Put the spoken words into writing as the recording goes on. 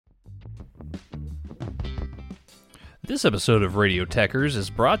This episode of Radio Techers is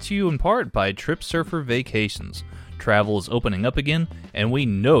brought to you in part by Trip Surfer Vacations. Travel is opening up again, and we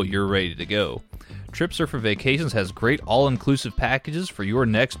know you're ready to go. Trip Surfer Vacations has great all-inclusive packages for your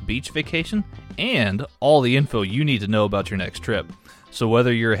next beach vacation and all the info you need to know about your next trip. So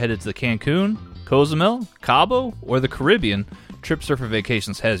whether you're headed to Cancun, Cozumel, Cabo, or the Caribbean, Trip Surfer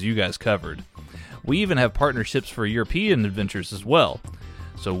Vacations has you guys covered. We even have partnerships for European adventures as well.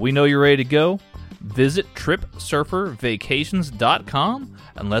 So we know you're ready to go. Visit TripSurferVacations.com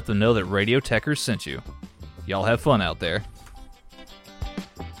and let them know that Radio Techers sent you. Y'all have fun out there.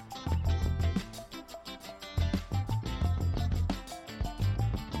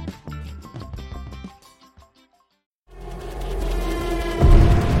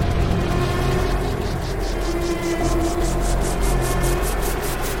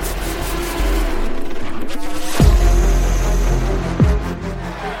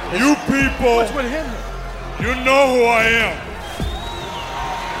 You people, What's with him? you know who I am,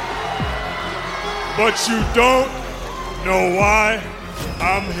 but you don't know why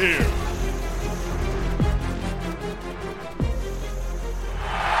I'm here.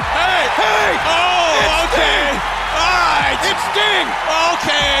 Hey! Oh, It's okay. Sting! All right. It's Sting!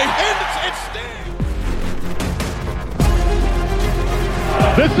 Okay. And it's Sting!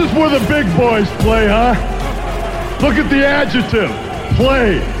 This is where the big boys play, huh? Look at the adjective.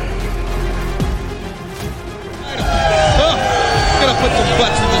 Play. Gonna put some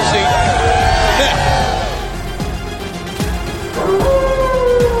butts in the seat.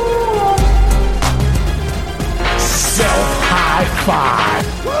 Self-high five.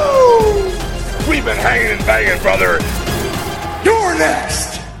 Woo! We've been hanging and banging, brother. You're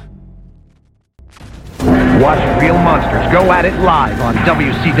next. Watch Real Monsters go at it live on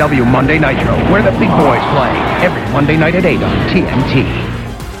WCW Monday Nitro, where the big boys play, every Monday night at 8 on TNT.